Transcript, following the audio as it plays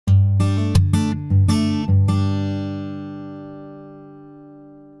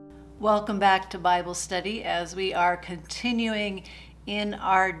Welcome back to Bible study as we are continuing in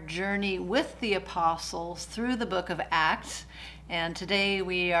our journey with the apostles through the book of Acts. And today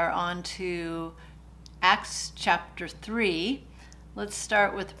we are on to Acts chapter 3. Let's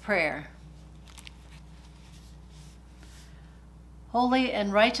start with prayer. Holy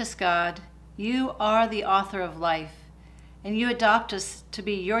and righteous God, you are the author of life, and you adopt us to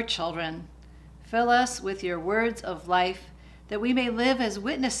be your children. Fill us with your words of life, that we may live as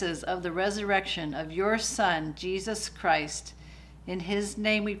witnesses of the resurrection of your Son, Jesus Christ. In his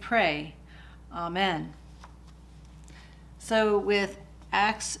name we pray. Amen. So with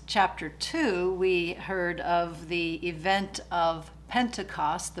Acts chapter 2, we heard of the event of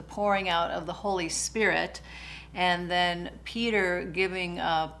Pentecost, the pouring out of the Holy Spirit, and then Peter giving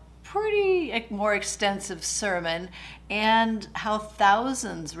a pretty more extensive sermon, and how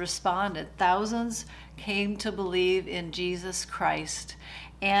thousands responded. Thousands came to believe in Jesus Christ.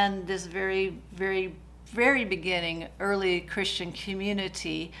 And this very beginning early Christian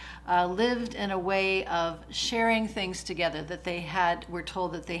community lived in a way of sharing things together, that we're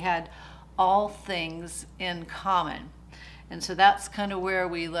told that they had all things in common. And so that's kind of where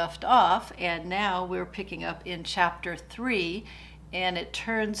we left off, and now we're picking up in chapter 3, and it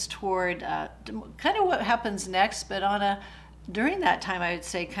turns toward kind of what happens next, but during that time, I would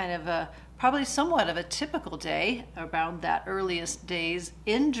say kind of probably somewhat of a typical day, around that earliest days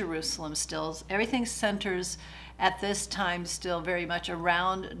in Jerusalem still. Everything centers at this time still very much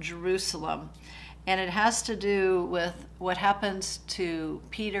around Jerusalem. And it has to do with what happens to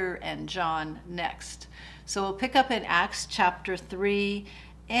Peter and John next. So we'll pick up in Acts chapter 3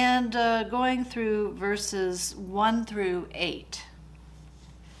 and going through verses 1 through 8.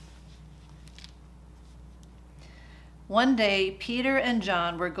 One day, Peter and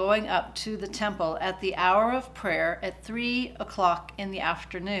John were going up to the temple at the hour of prayer at 3 o'clock in the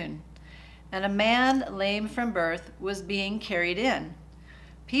afternoon, and a man lame from birth was being carried in.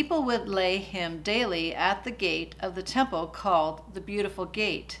 People would lay him daily at the gate of the temple called the Beautiful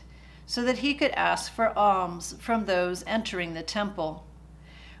Gate, so that he could ask for alms from those entering the temple.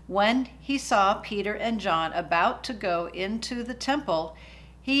 When he saw Peter and John about to go into the temple,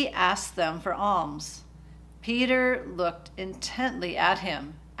 he asked them for alms. Peter looked intently at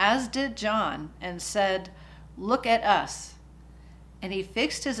him, as did John, and said, "Look at us." And he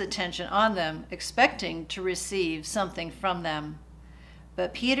fixed his attention on them, expecting to receive something from them.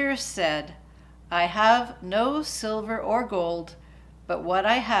 But Peter said, "I have no silver or gold, but what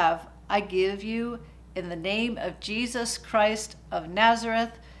I have I give you. In the name of Jesus Christ of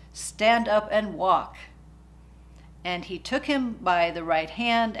Nazareth, stand up and walk." And he took him by the right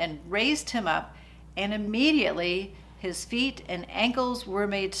hand and raised him up, and immediately his feet and ankles were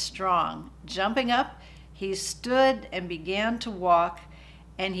made strong. Jumping up, he stood and began to walk,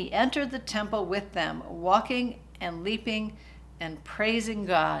 and he entered the temple with them, walking and leaping and praising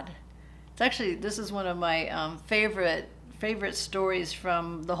God. This is one of my favorite stories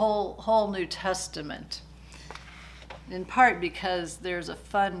from the whole New Testament, in part because there's a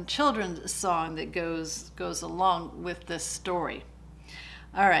fun children's song that goes along with this story.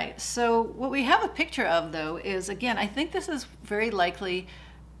 All right, so what we have a picture of, though, is, again, I think this is very likely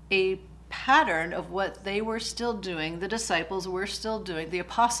a pattern of what they were still doing, the disciples were still doing, the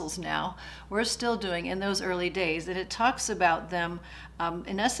apostles now were still doing in those early days. And it talks about them,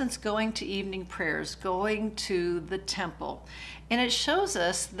 in essence, going to evening prayers, going to the temple. And it shows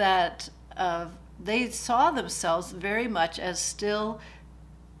us that they saw themselves very much as still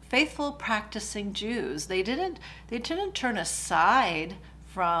faithful, practicing Jews. They didn't turn aside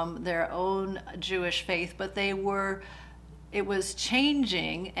from their own Jewish faith, but it was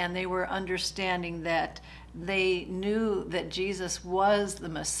changing, and they were understanding that they knew that Jesus was the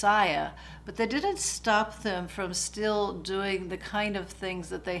Messiah, but that didn't stop them from still doing the kind of things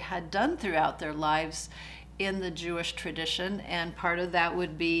that they had done throughout their lives in the Jewish tradition. And part of that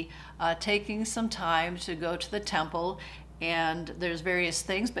would be taking some time to go to the temple, and there's various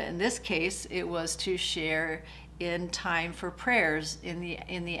things, but in this case it was to share in time for prayers in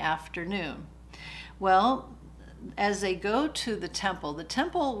the afternoon. Well, as they go to the temple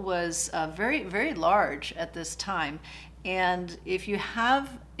was very large at this time. And if you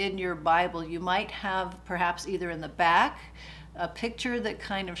have in your Bible, you might have perhaps either in the back a picture that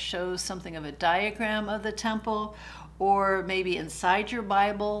kind of shows something of a diagram of the temple, or maybe inside your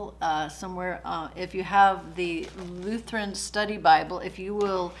Bible somewhere. If you have the Lutheran Study Bible, if you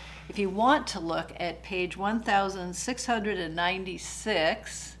want to look at page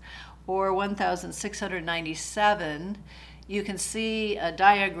 1696 or 1697, you can see a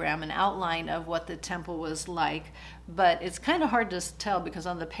diagram, an outline of what the temple was like, but it's kind of hard to tell because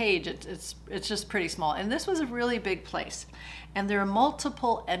on the page it's just pretty small. And this was a really big place, and there are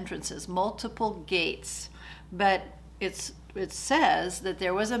multiple entrances, multiple gates, but it says that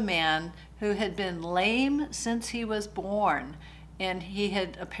there was a man who had been lame since he was born, and he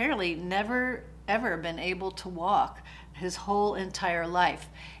had apparently never ever been able to walk his whole entire life.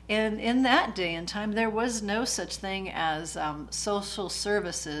 And in that day and time, there was no such thing as social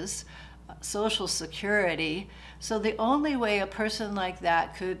services, social security. So the only way a person like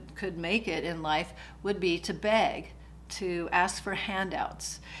that could make it in life would be to beg, to ask for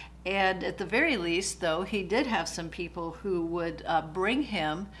handouts. And at the very least, though, he did have some people who would bring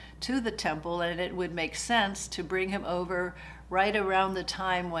him to the temple, and it would make sense to bring him over right around the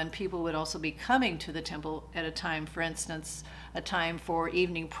time when people would also be coming to the temple at a time, for instance, a time for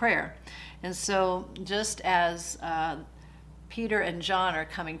evening prayer. And so just as Peter and John are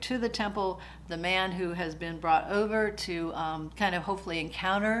coming to the temple, the man who has been brought over to kind of hopefully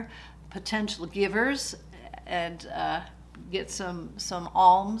encounter potential givers and get some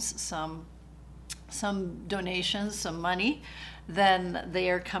alms, some donations, some money, then they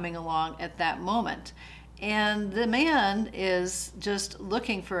are coming along at that moment. And the man is just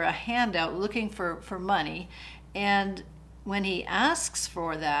looking for a handout, looking for money. And when he asks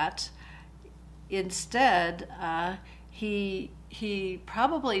for that, instead, he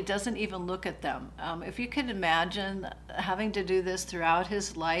probably doesn't even look at them. If you could imagine having to do this throughout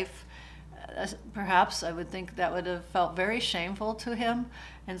his life, perhaps I would think that would have felt very shameful to him.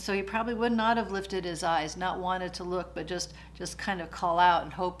 And so he probably would not have lifted his eyes, not wanted to look, but just kind of call out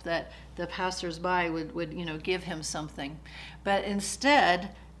and hope that the passersby would give him something. But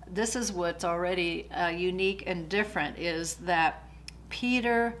instead, this is what's already unique and different, is that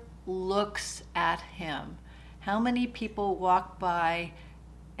Peter looks at him. How many people walk by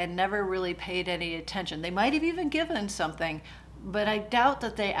and never really paid any attention? They might have even given something, but I doubt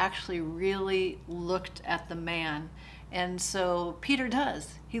that they actually really looked at the man. And so Peter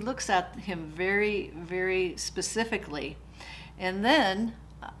does. He looks at him very, very specifically. And then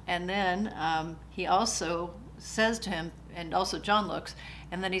he also says to him, and also John looks,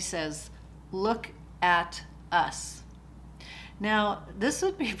 and then he says, "Look at us." Now, this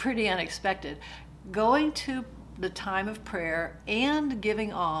would be pretty unexpected. Going to the time of prayer and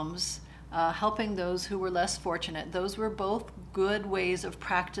giving alms, helping those who were less fortunate, those were both good ways of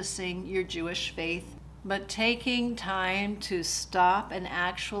practicing your Jewish faith. But taking time to stop and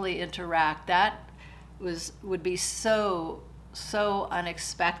actually interact, that would be so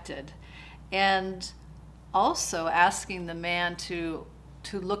unexpected. And also asking the man to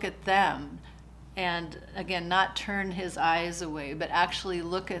look at them, and again, not turn his eyes away, but actually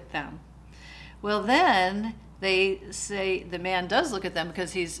look at them. Well, then they say the man does look at them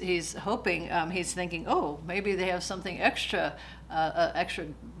because he's hoping, he's thinking, oh, maybe they have something extra, extra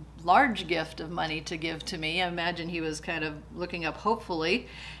large gift of money to give to me. I imagine he was kind of looking up hopefully.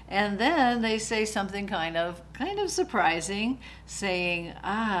 And then they say something kind of surprising, saying,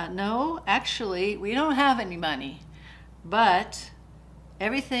 no, actually, we don't have any money. But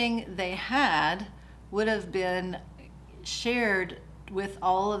everything they had would have been shared with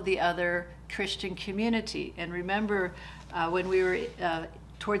all of the other Christian community. And remember, when we were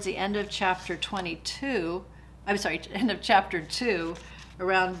towards the end of chapter 22, end of chapter 2,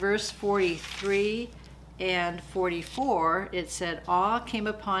 around verse 43 and 44, it said, "Awe came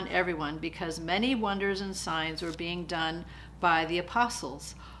upon everyone because many wonders and signs were being done by the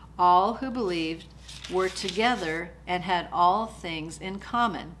apostles. All who believed were together and had all things in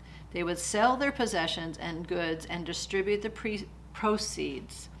common. They would sell their possessions and goods and distribute the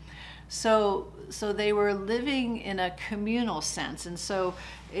proceeds." So they were living in a communal sense, and so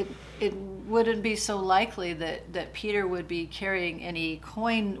it wouldn't be so likely that Peter would be carrying any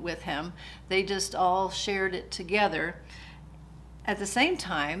coin with him. They just all shared it together. At the same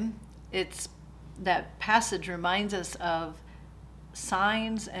time, that passage reminds us of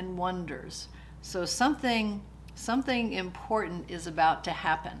signs and wonders. So something important is about to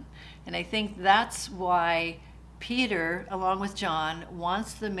happen, and I think that's why Peter, along with John,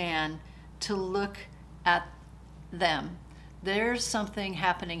 wants the man to look at them. There's something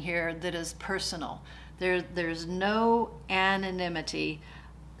happening here that is personal. There's no anonymity.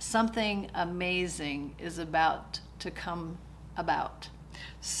 Something amazing is about to come about.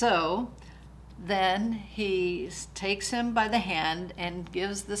 So then he takes him by the hand and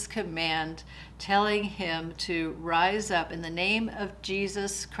gives this command, telling him to rise up in the name of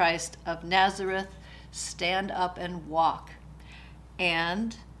Jesus Christ of Nazareth, stand up and walk.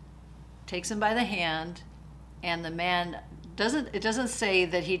 And takes him by the hand, and the man it doesn't say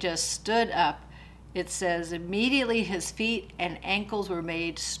that he just stood up. It says immediately his feet and ankles were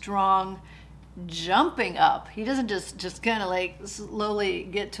made strong, jumping up. He doesn't just kind of like slowly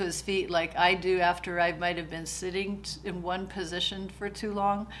get to his feet like I do after I might have been sitting in one position for too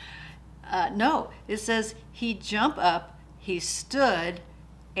long. No, it says he jumped up, he stood,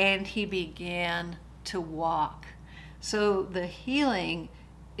 and he began to walk. So the healing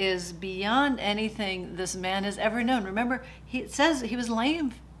is beyond anything this man has ever known. Remember, it says he was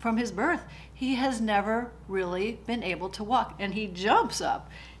lame from his birth. He has never really been able to walk. And he jumps up,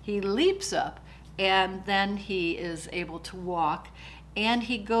 he leaps up, and then he is able to walk. And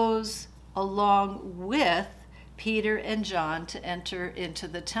he goes along with Peter and John to enter into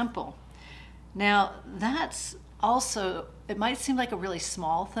the temple. Now, that's also, it might seem like a really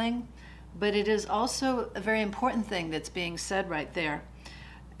small thing, but it is also a very important thing that's being said right there.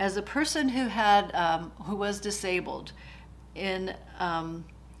 As a person who was disabled in,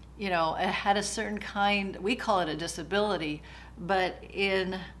 had a certain kind, we call it a disability, but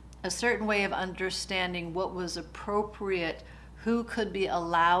in a certain way of understanding what was appropriate, who could be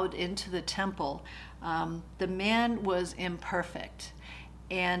allowed into the temple, the man was imperfect.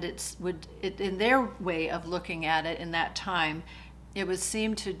 And in their way of looking at it in that time, it would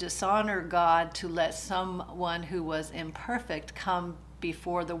seem to dishonor God to let someone who was imperfect come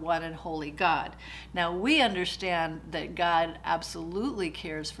before the one and holy God. Now, we understand that God absolutely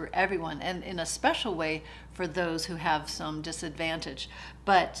cares for everyone, and in a special way for those who have some disadvantage.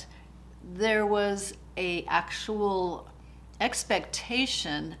 But there was an actual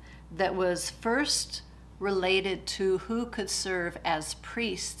expectation that was first related to who could serve as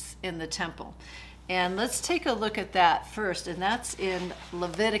priests in the temple. And let's take a look at that first, and that's in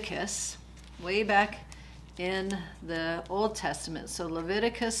Leviticus, way back in the Old Testament. So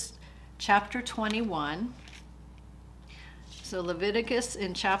Leviticus chapter 21. So Leviticus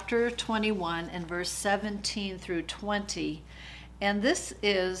in chapter 21 and verse 17 through 20. And this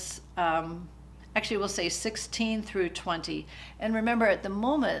is, actually we'll say 16 through 20. And remember, at the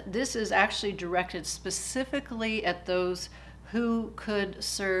moment, this is actually directed specifically at those who could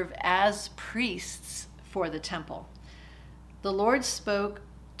serve as priests for the temple. The Lord spoke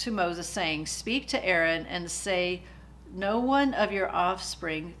to Moses, saying, "Speak to Aaron and say, no one of your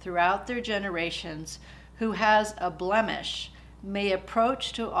offspring throughout their generations who has a blemish may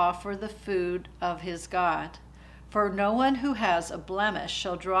approach to offer the food of his God. For no one who has a blemish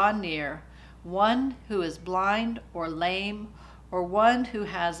shall draw near, one who is blind or lame, or one who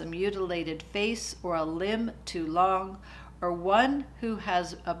has a mutilated face or a limb too long, or one who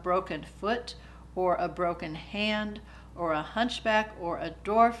has a broken foot or a broken hand, or a hunchback or a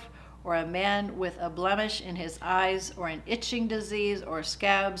dwarf, or a man with a blemish in his eyes, or an itching disease, or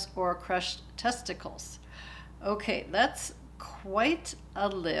scabs, or crushed testicles." Okay, that's quite a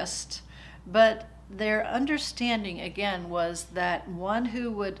list, but their understanding again was that one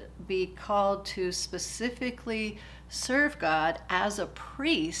who would be called to specifically serve God as a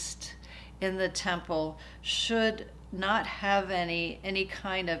priest in the temple should not have any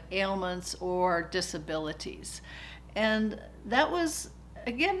kind of ailments or disabilities. And that was,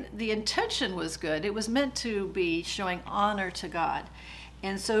 again, the intention was good. It was meant to be showing honor to God.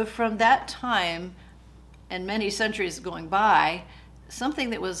 And so from that time, and many centuries going by, something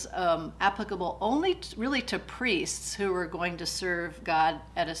that was applicable only really to priests who were going to serve God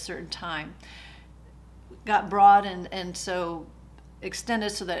at a certain time got broad and so extended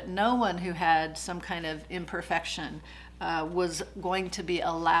so that no one who had some kind of imperfection was going to be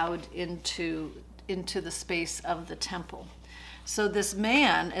allowed into the space of the temple. So this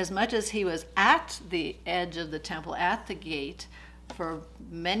man, as much as he was at the edge of the temple, at the gate, for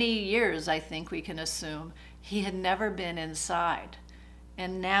many years, I think we can assume, he had never been inside.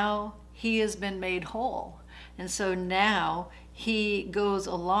 And now he has been made whole. And so now he goes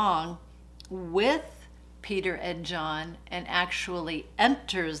along with Peter and John and actually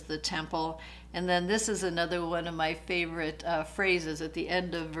enters the temple. And then this is another one of my favorite phrases at the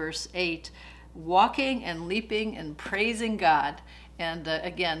end of verse 8, walking and leaping and praising God. And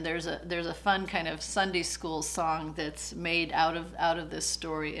again, there's a fun kind of Sunday school song that's made out of this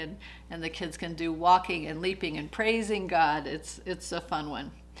story, and the kids can do walking and leaping and praising God. It's a fun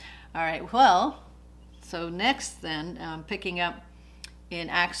one. All right, well, so next then, picking up in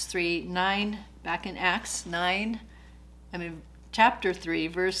Acts 3:9, back in Acts 9, chapter 3,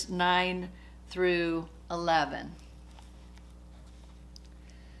 verse 9 through 11.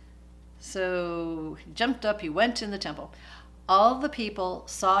 So he jumped up, he went in the temple. All the people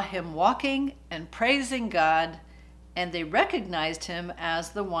saw him walking and praising God and they recognized him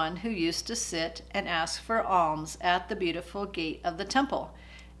as the one who used to sit and ask for alms at the beautiful gate of the temple.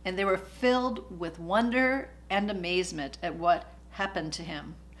 And they were filled with wonder and amazement at what happened to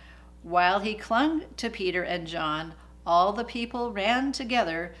him. While he clung to Peter and John, all the people ran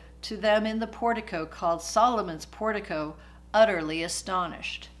together to them in the portico called Solomon's portico, utterly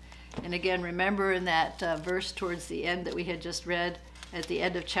astonished. And again, remember in that verse towards the end that we had just read, at the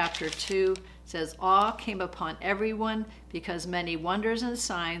end of chapter 2, it says, awe came upon everyone because many wonders and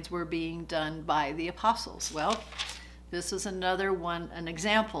signs were being done by the apostles. Well, this is another one, an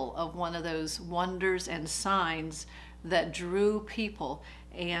example of one of those wonders and signs that drew people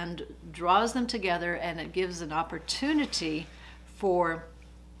and draws them together, and it gives an opportunity for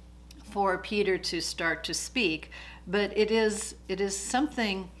Peter to start to speak. But it is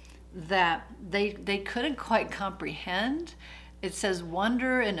something that they couldn't quite comprehend. It says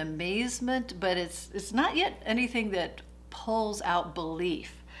wonder and amazement, but it's not yet anything that pulls out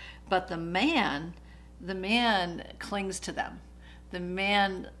belief. But the man clings to them. The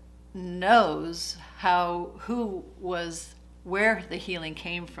man knows where the healing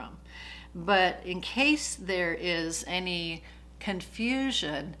came from. But in case there is any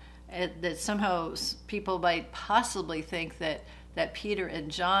confusion, that somehow people might possibly think that Peter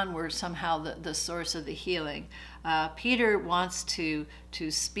and John were somehow the source of the healing. Peter wants to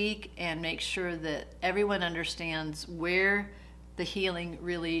speak and make sure that everyone understands where the healing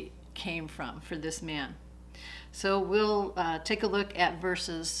really came from for this man. So we'll take a look at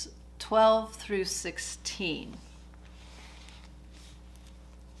verses 12 through 16.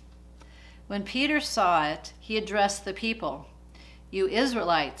 When Peter saw it, he addressed the people. You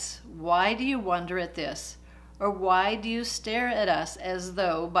Israelites, why do you wonder at this? Or why do you stare at us as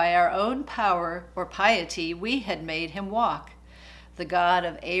though by our own power or piety we had made him walk? The God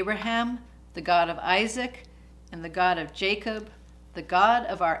of Abraham, the God of Isaac, and the God of Jacob, the God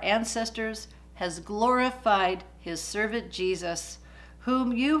of our ancestors, has glorified his servant Jesus,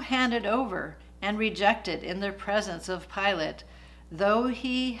 whom you handed over and rejected in the presence of Pilate, though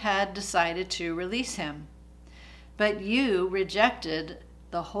he had decided to release him. But you rejected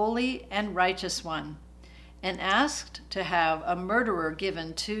the holy and righteous one, and asked to have a murderer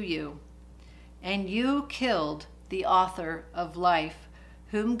given to you. And you killed the author of life,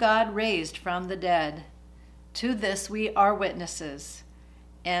 whom God raised from the dead. To this we are witnesses,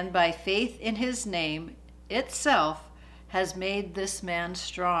 and by faith in his name itself has made this man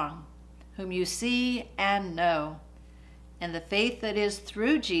strong, whom you see and know. And the faith that is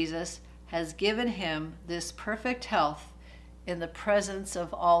through Jesus has given him this perfect health in the presence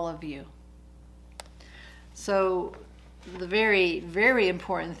of all of you. So the very, very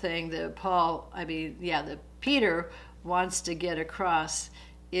important thing that Peter wants to get across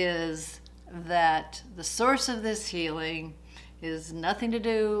is that the source of this healing is nothing to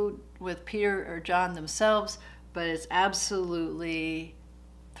do with Peter or John themselves, but it's absolutely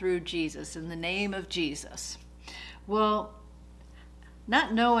through Jesus, in the name of Jesus. Well,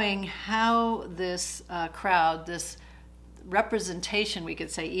 not knowing how this crowd, this representation, we could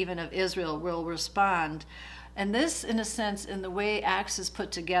say, even of Israel, will respond. And this, in a sense, in the way Acts is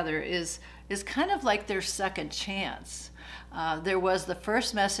put together, is kind of like their second chance. There was the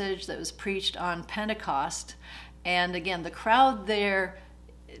first message that was preached on Pentecost. And again, the crowd there,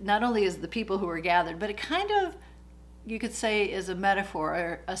 not only is the people who were gathered, but it kind of, you could say, is a metaphor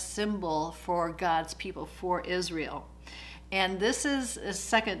or a symbol for God's people, for Israel. And this is a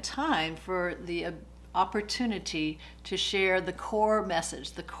second time for the opportunity to share the core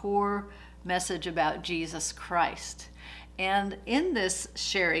message about Jesus Christ. And in this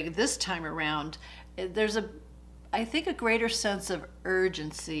sharing this time around, there's I think a greater sense of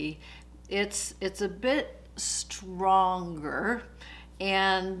urgency. It's a bit stronger,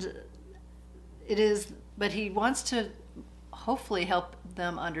 and but he wants to hopefully help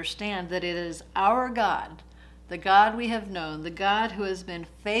them understand that it is our God, the God we have known, the God who has been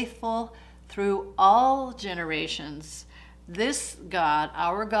faithful through all generations. This God,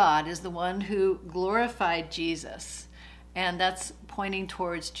 our God, is the one who glorified Jesus. And that's pointing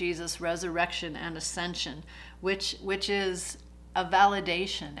towards Jesus' resurrection and ascension, which is a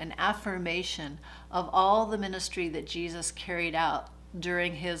validation, an affirmation of all the ministry that Jesus carried out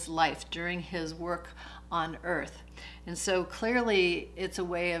during his life, during his work on earth. And so clearly it's a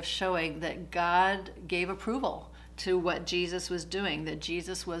way of showing that God gave approval to what Jesus was doing, that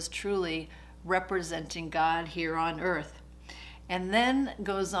Jesus was truly representing God here on earth. And then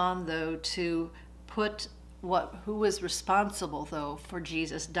goes on, though, to put who was responsible, though, for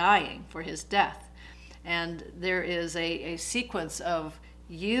Jesus dying, for his death. And there is a sequence of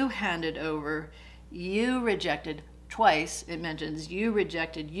you handed over, you rejected, twice it mentions you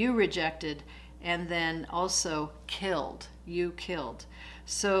rejected, and then also killed, you killed.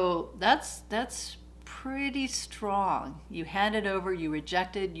 So that's pretty strong. You handed over, you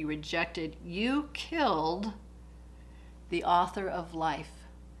rejected, you killed the author of life.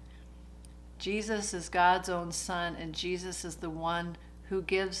 Jesus is God's own Son, and Jesus is the one who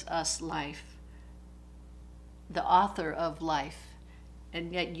gives us life, the author of life.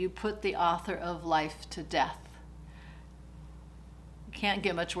 And yet you put the author of life to death. Can't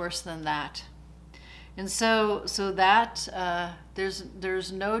get much worse than that. And so that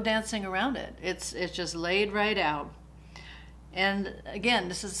there's no dancing around it. It's just laid right out. And again,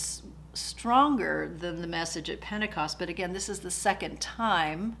 this is stronger than the message at Pentecost, but again, this is the second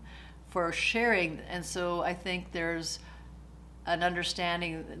time for sharing, and so I think there's an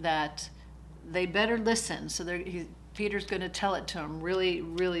understanding that they better listen. So Peter's going to tell it to them really,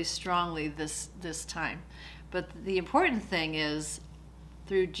 really strongly this time. But the important thing is,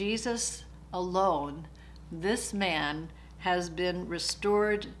 through Jesus alone, this man has been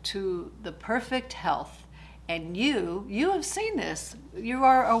restored to the perfect health. And you have seen this. You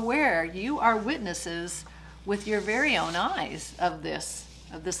are aware. You are witnesses with your very own eyes of this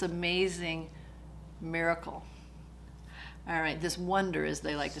amazing miracle. All right, this wonder, as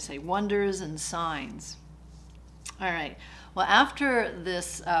they like to say, wonders and signs. All right, well, after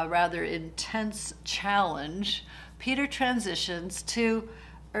this rather intense challenge, Peter transitions to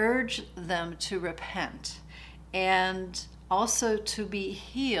urge them to repent and also to be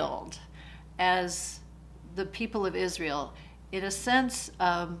healed as the people of Israel. In a sense,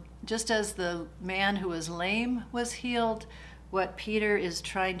 just as the man who was lame was healed, what Peter is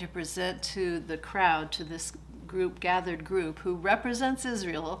trying to present to the crowd, to this gathered group who represents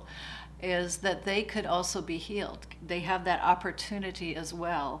Israel, is that they could also be healed. They have that opportunity as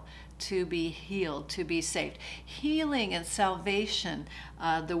well to be healed, to be saved. Healing and salvation,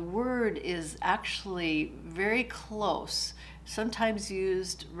 the word is actually very close, sometimes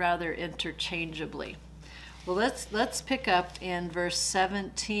used rather interchangeably. Well, let's pick up in verse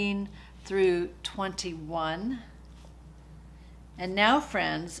 17 through 21. And now,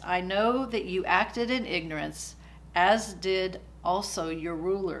 friends, I know that you acted in ignorance, as did also your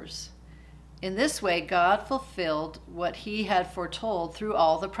rulers. In this way, God fulfilled what he had foretold through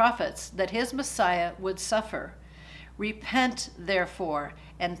all the prophets, that his Messiah would suffer. Repent, therefore,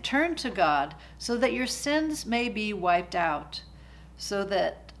 and turn to God, so that your sins may be wiped out, so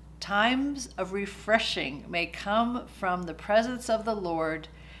that times of refreshing may come from the presence of the Lord,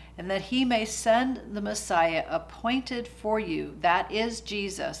 and that he may send the Messiah appointed for you, that is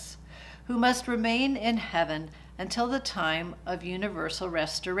Jesus, who must remain in heaven until the time of universal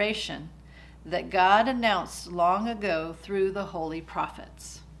restoration, that God announced long ago through the holy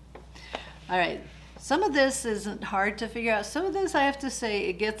prophets. All right, some of this isn't hard to figure out. Some of this, I have to say,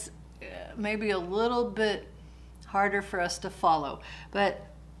 it gets maybe a little bit harder for us to follow. But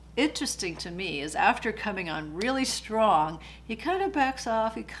interesting to me is after coming on really strong, he kind of backs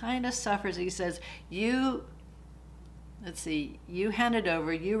off, he kind of suffers. He says, you handed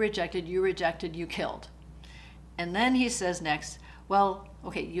over, you rejected, you killed. And then he says next, well,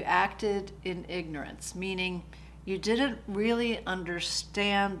 okay, you acted in ignorance, meaning you didn't really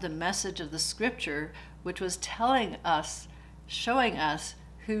understand the message of the scripture, which was telling us, showing us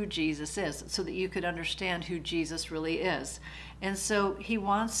who Jesus is, so that you could understand who Jesus really is. And so he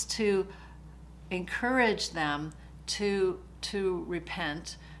wants to encourage them to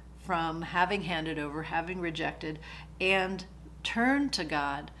repent from having handed over, having rejected, and turn to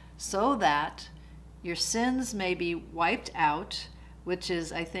God so that your sins may be wiped out, which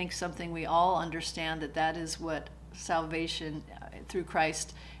is, I think, something we all understand, that is what salvation through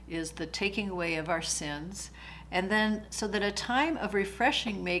Christ is, the taking away of our sins. And then so that a time of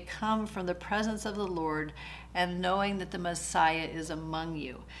refreshing may come from the presence of the Lord, and knowing that the Messiah is among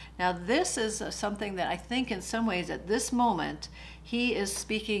you. Now, this is something that I think in some ways at this moment, he is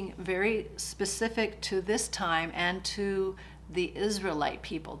speaking very specific to this time and to the Israelite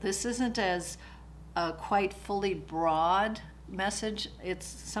people. This isn't as a quite fully broad message. It's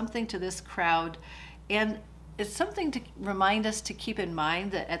something to this crowd. And it's something to remind us to keep in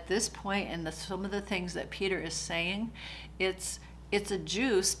mind that at this point, and some of the things that Peter is saying, it's a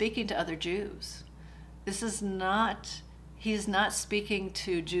Jew speaking to other Jews. This is not, he's not speaking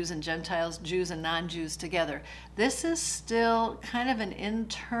to Jews and Gentiles, Jews and non-Jews together. This is still kind of an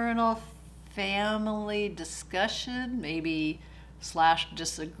internal family discussion, maybe /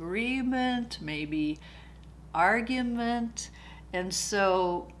 disagreement, maybe argument. And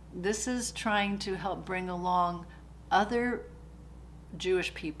so this is trying to help bring along other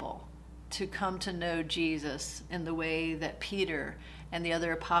Jewish people to come to know Jesus in the way that Peter and the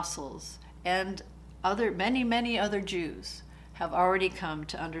other apostles and many other Jews have already come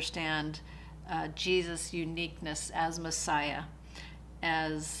to understand Jesus' uniqueness as Messiah,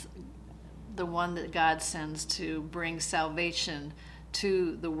 as the one that God sends to bring salvation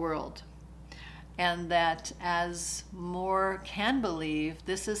to the world. And that as more can believe,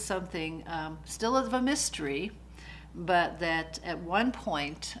 this is something still of a mystery, but that at one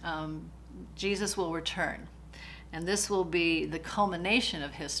point Jesus will return. And this will be the culmination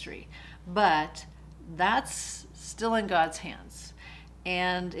of history. But that's still in God's hands.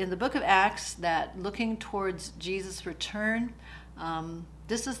 And in the book of Acts, that looking towards Jesus' return,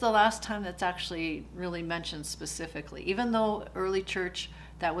 this is the last time that's actually really mentioned specifically. Even though early church,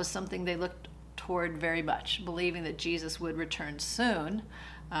 that was something they looked toward very much, believing that Jesus would return soon.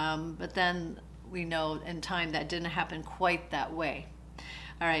 But then we know in time that didn't happen quite that way.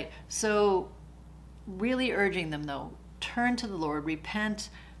 All right, so really urging them though, turn to the Lord, repent,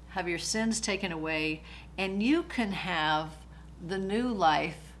 have your sins taken away, and you can have the new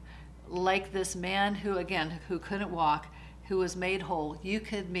life like this man who couldn't walk, who was made whole. You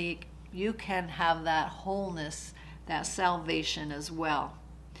can have that wholeness, that salvation as well.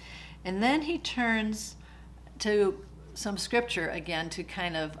 And then he turns to some scripture again to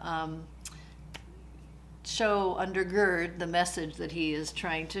kind of undergird the message that he is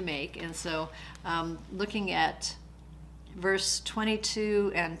trying to make. And so looking at verse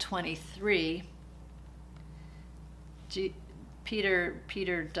 22 and 23,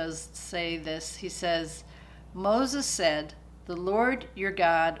 Peter does say this. He says, Moses said, "The Lord your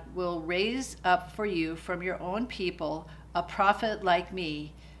God will raise up for you from your own people a prophet like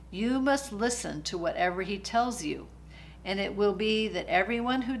me. You must listen to whatever he tells you. And it will be that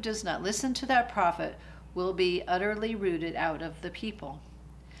everyone who does not listen to that prophet will be utterly rooted out of the people."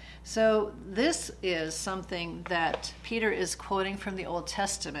 So this is something that Peter is quoting from the Old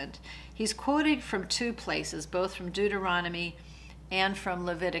Testament. He's quoting from two places, both from Deuteronomy and from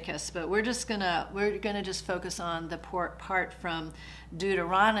Leviticus, but we're gonna just focus on the part from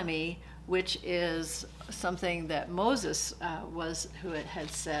Deuteronomy, which is something that Moses who it had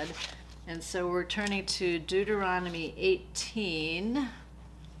said. And so we're turning to Deuteronomy 18. Let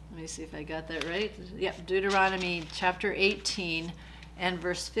me see if I got that right. Yep, Deuteronomy chapter 18 and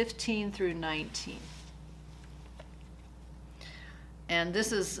verse 15 through 19. And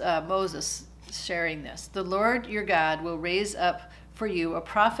this is Moses sharing this. "The Lord your God will raise up for you a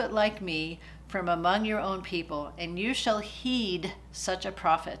prophet like me from among your own people, and you shall heed such a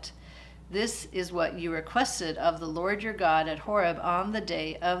prophet. This is what you requested of the Lord your God at Horeb on the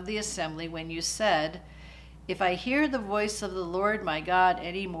day of the assembly when you said, 'If I hear the voice of the Lord my God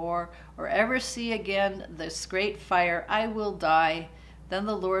any more, or ever see again this great fire, I will die.' Then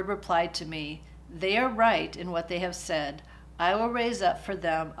the Lord replied to me, 'They are right in what they have said. I will raise up for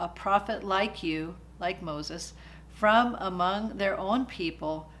them a prophet like you,'" like Moses, "'from among their own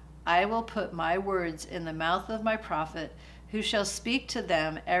people. I will put my words in the mouth of my prophet, who shall speak to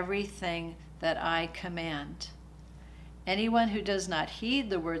them everything that I command. Anyone who does not heed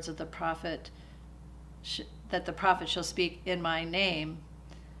the words of the prophet, that the prophet shall speak in my name,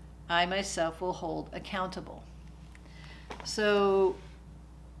 I myself will hold accountable." So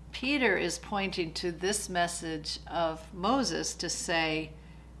Peter is pointing to this message of Moses to say,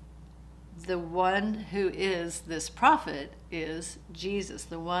 the one who is this prophet is Jesus.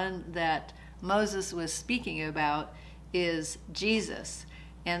 The one that Moses was speaking about is Jesus.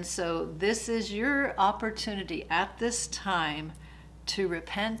 And so this is your opportunity at this time to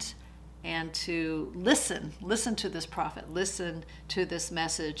repent and to listen to this prophet, listen to this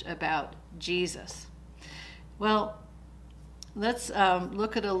message about Jesus. Well, let's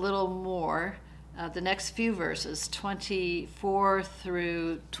look at a little more the next few verses, 24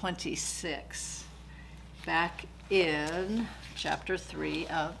 through 26, back in chapter 3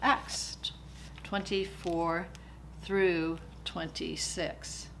 of Acts, 24 through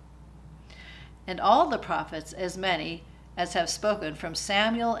 26. "And all the prophets, as many as have spoken from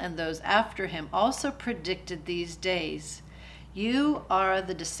Samuel and those after him, also predicted these days. You are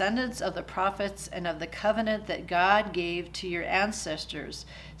the descendants of the prophets and of the covenant that God gave to your ancestors,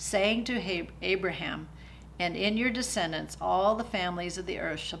 saying to Abraham, 'And in your descendants all the families of the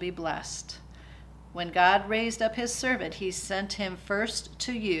earth shall be blessed.' When God raised up his servant, he sent him first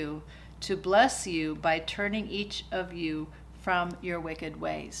to you to bless you by turning each of you from your wicked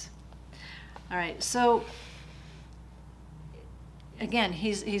ways." All right, so again,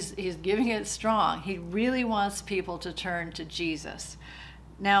 he's giving it strong. He really wants people to turn to Jesus.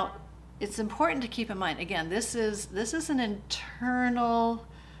 Now, it's important to keep in mind, again, this is an internal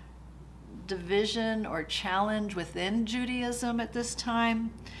division or challenge within Judaism at this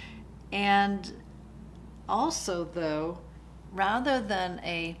time. And also, though, rather than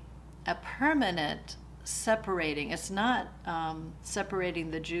a permanent separating, it's not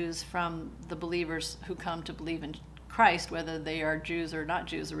separating the Jews from the believers who come to believe in Christ, whether they are Jews or not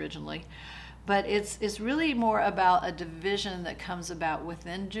Jews originally, but it's really more about a division that comes about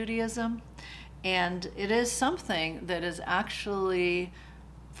within Judaism. And it is something that is actually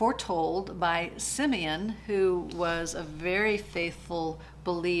foretold by Simeon, who was a very faithful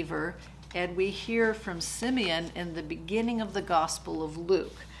believer. And we hear from Simeon in the beginning of the Gospel of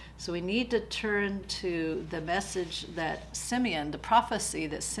Luke. So we need to turn to the message that Simeon, the prophecy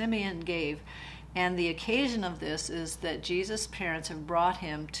that Simeon gave. And the occasion of this is that Jesus' parents have brought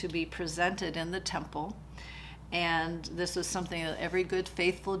him to be presented in the temple. And this is something that every good,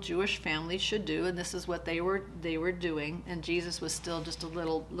 faithful Jewish family should do. And this is what they were doing. And Jesus was still just a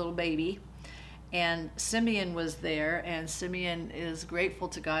little baby. And Simeon was there. And Simeon is grateful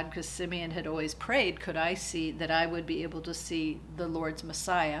to God because Simeon had always prayed, could I see that I would be able to see the Lord's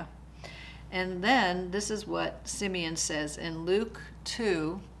Messiah? And then this is what Simeon says in Luke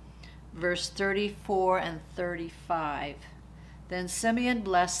 2, verse 34 and 35. Then Simeon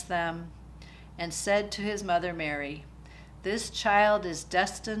blessed them and said to his mother Mary, "This child is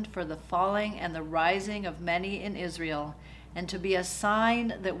destined for the falling and the rising of many in Israel, and to be a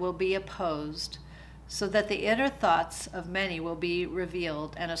sign that will be opposed, so that the inner thoughts of many will be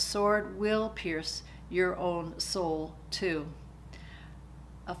revealed, and a sword will pierce your own soul too."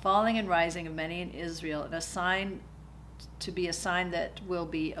 A falling and rising of many in Israel, and a sign to be a sign that will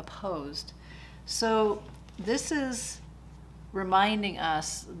be opposed. So this is reminding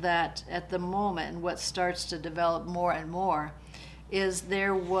us that at the moment, and what starts to develop more and more, is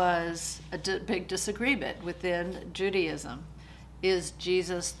there was a big disagreement within Judaism. Is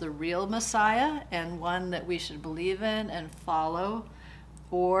Jesus the real Messiah and one that we should believe in and follow?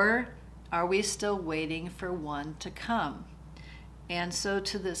 Or are we still waiting for one to come? And so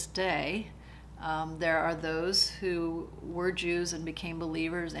to this day, there are those who were Jews and became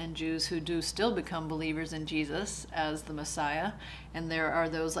believers, and Jews who do still become believers in Jesus as the Messiah. And there are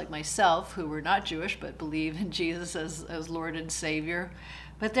those like myself who were not Jewish but believe in Jesus as Lord and Savior.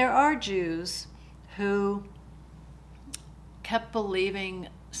 But there are Jews who kept believing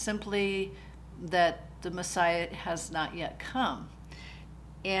simply that the Messiah has not yet come.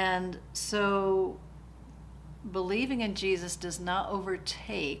 And so believing in Jesus does not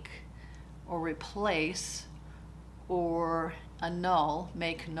overtake or replace or annul,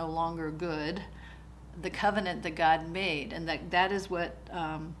 make no longer good, the covenant that God made. And that is what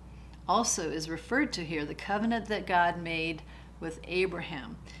also is referred to here, the covenant that God made with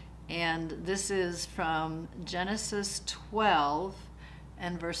Abraham. And this is from Genesis 12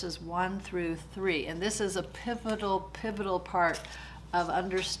 and verses 1 through 3. And this is a pivotal part of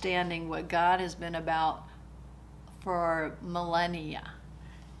understanding what God has been about for millennia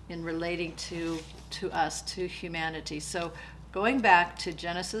in relating to us, to humanity. So going back to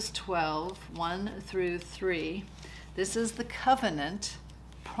Genesis 12, 1 through 3, this is the covenant,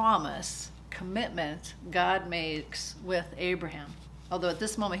 promise, commitment God makes with Abraham. Although at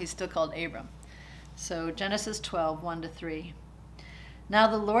this moment he's still called Abram. So Genesis 12, 1 to 3. Now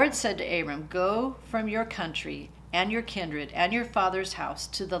the Lord said to Abram, "Go from your country and your kindred and your father's house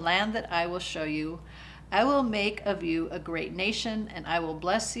to the land that I will show you. I will make of you a great nation, and I will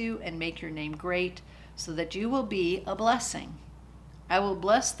bless you and make your name great, so that you will be a blessing. I will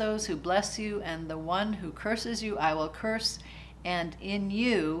bless those who bless you, and the one who curses you I will curse, and in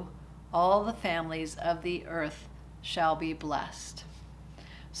you all the families of the earth shall be blessed."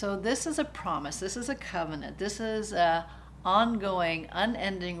 So this is a promise, this is a covenant, this is an ongoing,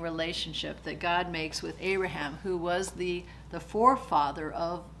 unending relationship that God makes with Abraham, who was the forefather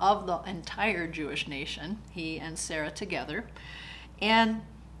of the entire Jewish nation, he and Sarah together. And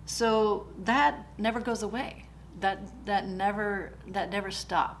so that never goes away. That never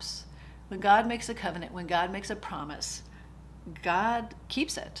stops. When God makes a covenant, when God makes a promise, God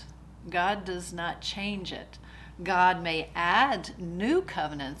keeps it. God does not change it. God may add new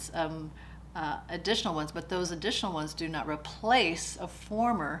covenants, additional ones, but those additional ones do not replace a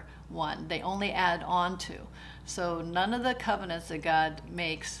former one. They only add on to. So none of the covenants that God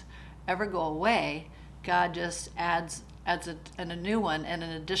makes ever go away. God just adds a new one and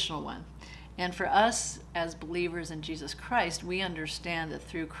an additional one. And for us as believers in Jesus Christ, we understand that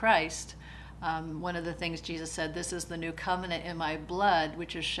through Christ, one of the things Jesus said, "This is the new covenant in my blood,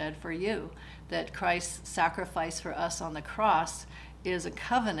 which is shed for you." That Christ's sacrifice for us on the cross is a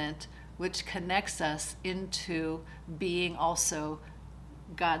covenant which connects us into being also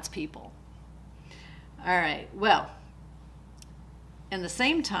God's people. All right, well, in the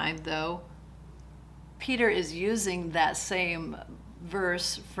same time, though, Peter is using that same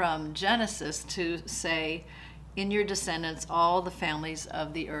verse from Genesis to say, in your descendants, all the families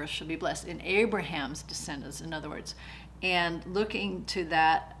of the earth shall be blessed. In Abraham's descendants, in other words. And looking to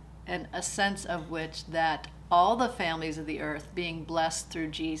that, and a sense of which that all the families of the earth being blessed through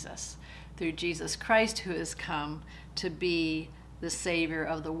Jesus Christ, who has come to be the Savior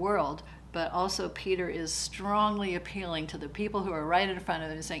of the world. But also Peter is strongly appealing to the people who are right in front of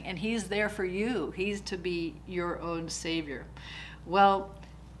him and saying, and he's there for you. He's to be your own Savior. Well,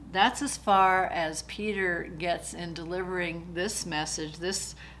 that's as far as Peter gets in delivering this message,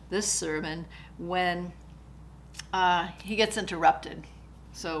 this sermon, when he gets interrupted.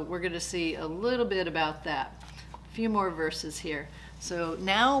 So we're going to see a little bit about that. A few more verses here. So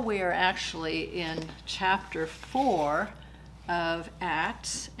now we are actually in chapter 4 of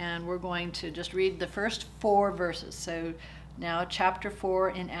Acts, and we're going to just read the first 4 verses. So now chapter 4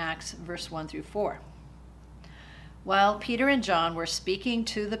 in Acts, verse 1 through 4. While Peter and John were speaking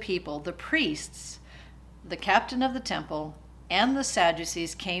to the people, the priests, the captain of the temple, and the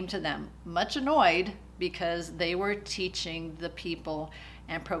Sadducees came to them, much annoyed because they were teaching the people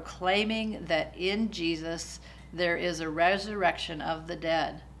and proclaiming that in Jesus there is a resurrection of the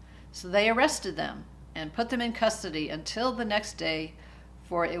dead. So they arrested them and put them in custody until the next day,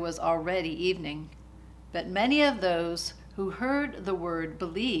 for it was already evening. But many of those who heard the word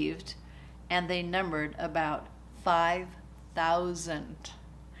believed, and they numbered about 5,000.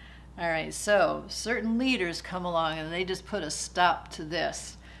 All right, so certain leaders come along and they just put a stop to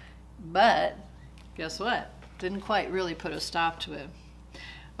this. But guess what? Didn't quite really put a stop to it.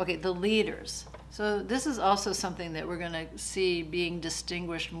 Okay, the leaders. So this is also something that we're going to see being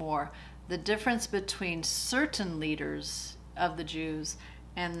distinguished more. The difference between certain leaders of the Jews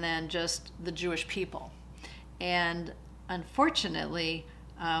and then just the Jewish people. And unfortunately,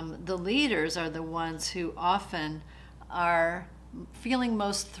 the leaders are the ones who often are feeling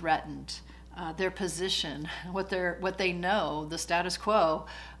most threatened. Their position, what they know, the status quo,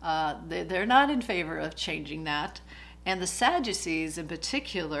 they're not in favor of changing that. And the Sadducees in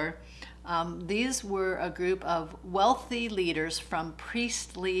particular, these were a group of wealthy leaders from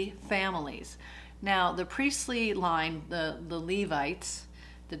priestly families. Now, the priestly line, the Levites,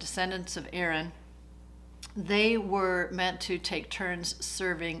 the descendants of Aaron, they were meant to take turns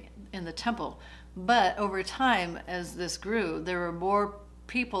serving in the temple. But over time, as this grew, there were more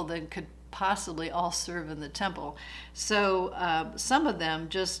people than could possibly all serve in the temple. So some of them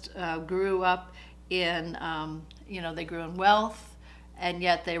just grew up in, they grew in wealth, and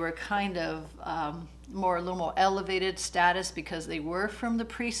yet they were kind of a little more elevated status because they were from the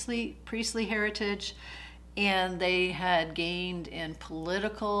priestly heritage, and they had gained in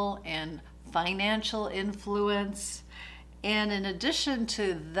political and financial influence. And in addition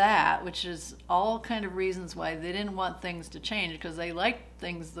to that, which is all kind of reasons why they didn't want things to change, because they liked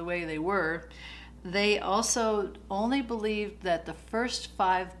things the way they were, they also only believed that the first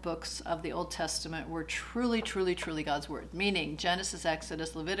 5 books of the Old Testament were truly, truly, truly God's word, meaning Genesis,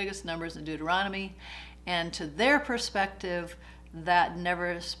 Exodus, Leviticus, Numbers, and Deuteronomy. And to their perspective, that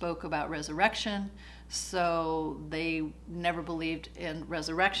never spoke about resurrection, so they never believed in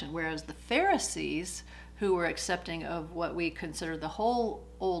resurrection. Whereas the Pharisees, who were accepting of what we consider the whole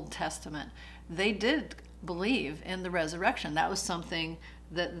Old Testament, they did believe in the resurrection. That was something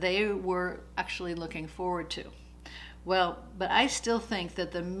that they were actually looking forward to. Well, but I still think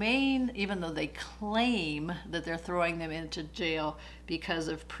that the main, even though they claim that they're throwing them into jail because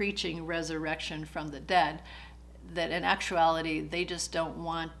of preaching resurrection from the dead, that in actuality they just don't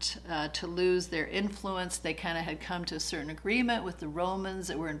want to lose their influence. They kind of had come to a certain agreement with the Romans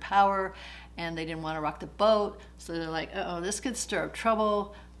that were in power, and they didn't want to rock the boat. So they're like, uh-oh, this could stir up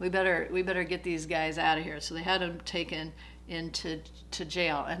trouble. We better get these guys out of here. So they had them taken into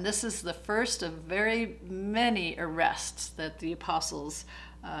jail. And this is the first of very many arrests that the apostles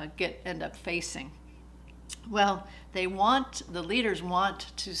end up facing. Well, the leaders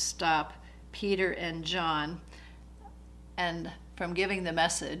want to stop Peter and John and from giving the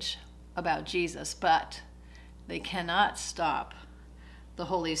message about Jesus, but they cannot stop the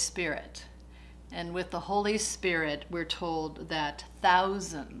Holy Spirit. And with the Holy Spirit, we're told that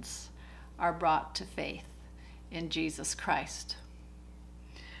thousands are brought to faith in Jesus Christ.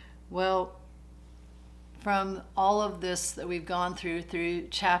 Well, from all of this that we've gone through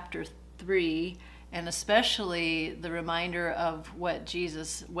chapter 3, and especially the reminder of what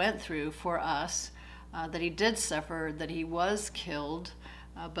Jesus went through for us, that he did suffer, that he was killed,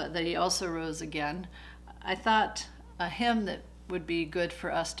 but that he also rose again, I thought a hymn that would be good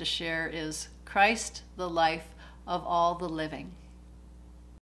for us to share is Christ, the life of all the living.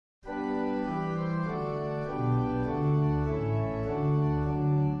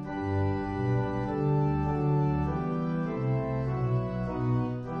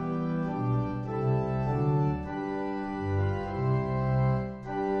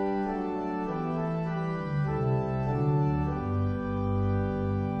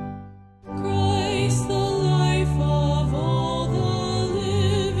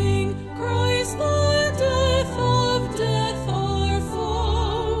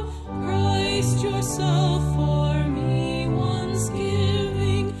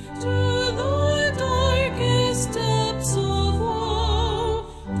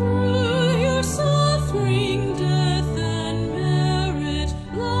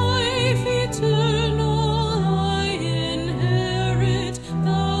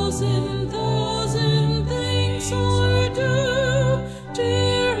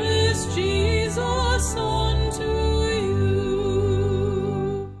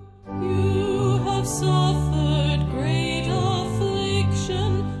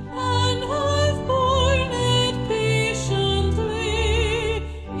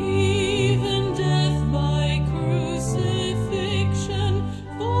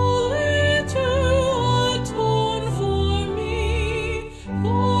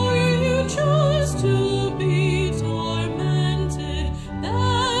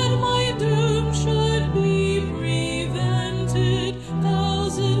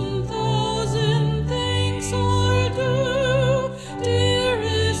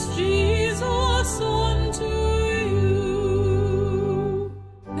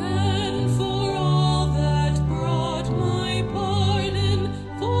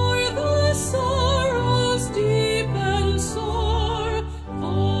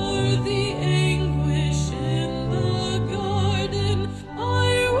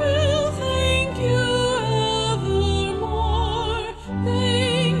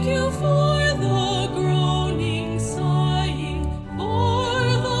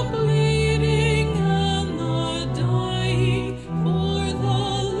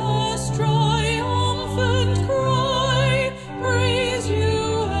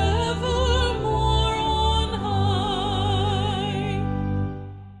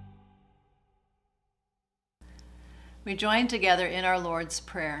 We join together in our Lord's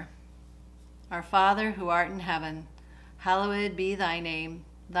Prayer. Our Father, who art in heaven, hallowed be thy name.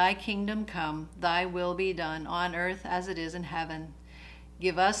 Thy kingdom come, thy will be done on earth as it is in heaven.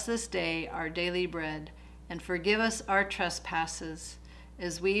 Give us this day our daily bread, and forgive us our trespasses,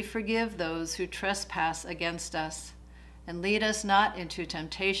 as we forgive those who trespass against us. And lead us not into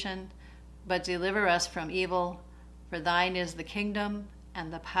temptation, but deliver us from evil. For thine is the kingdom,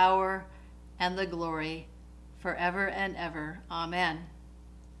 and the power, and the glory, forever and ever. Amen.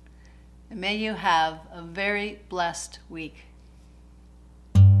 And may you have a very blessed week.